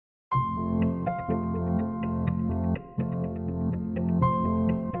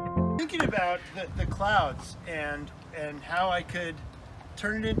thinking about the clouds and how I could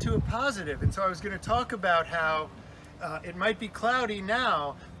turn it into a positive. And so I was going to talk about how it might be cloudy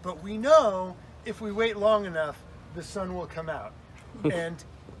now, but we know if we wait long enough, the sun will come out. And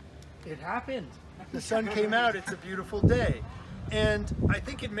it happened. The sun came out. It's a beautiful day. And I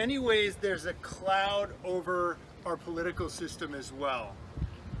think in many ways there's a cloud over our political system as well.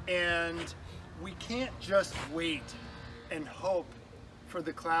 And we can't just wait and hope for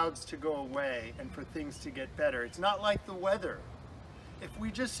the clouds to go away and for things to get better. It's not like the weather. If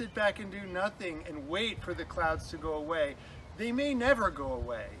we just sit back and do nothing and wait for the clouds to go away, they may never go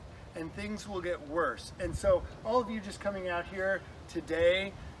away and things will get worse. And so all of you just coming out here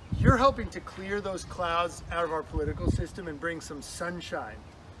today, you're helping to clear those clouds out of our political system and bring some sunshine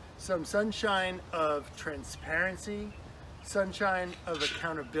of transparency, sunshine of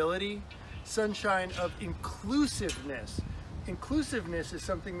accountability, sunshine of inclusiveness. Inclusiveness is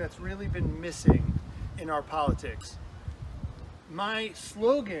something that's really been missing in our politics. My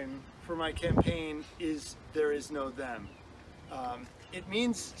slogan for my campaign is "There is no them." It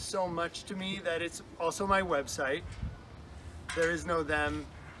means so much to me that it's also my website,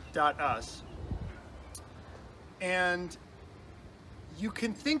 thereisnothem.us. And you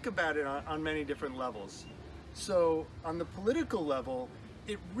can think about it on many different levels. So on the political level,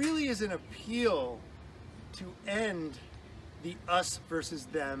 it really is an appeal to end the us versus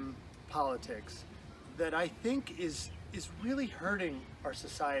them politics that I think is really hurting our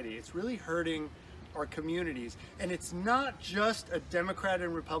society. It's really hurting our communities. And it's not just a Democrat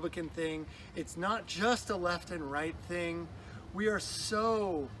and Republican thing. It's not just a left and right thing. We are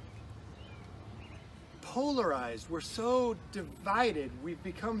so polarized. We're so divided. We've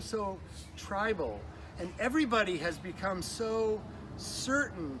become so tribal. And everybody has become so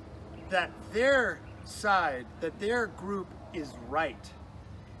certain that their side, that their group is right.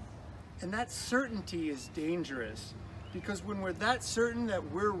 And that certainty is dangerous, because when we're that certain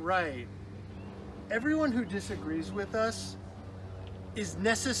that we're right, everyone who disagrees with us is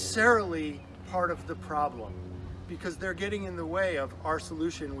necessarily part of the problem, because they're getting in the way of our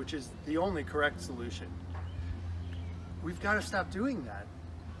solution, which is the only correct solution. We've got to stop doing that,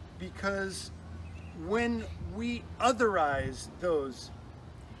 because when we otherize those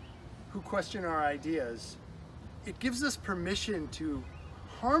who question our ideas, it gives us permission to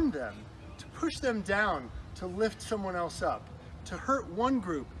harm them, to push them down, to lift someone else up, to hurt one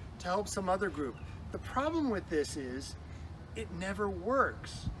group, to help some other group. The problem with this is it never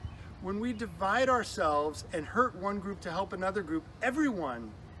works. When we divide ourselves and hurt one group to help another group,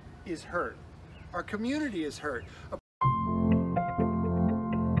 everyone is hurt. Our community is hurt. A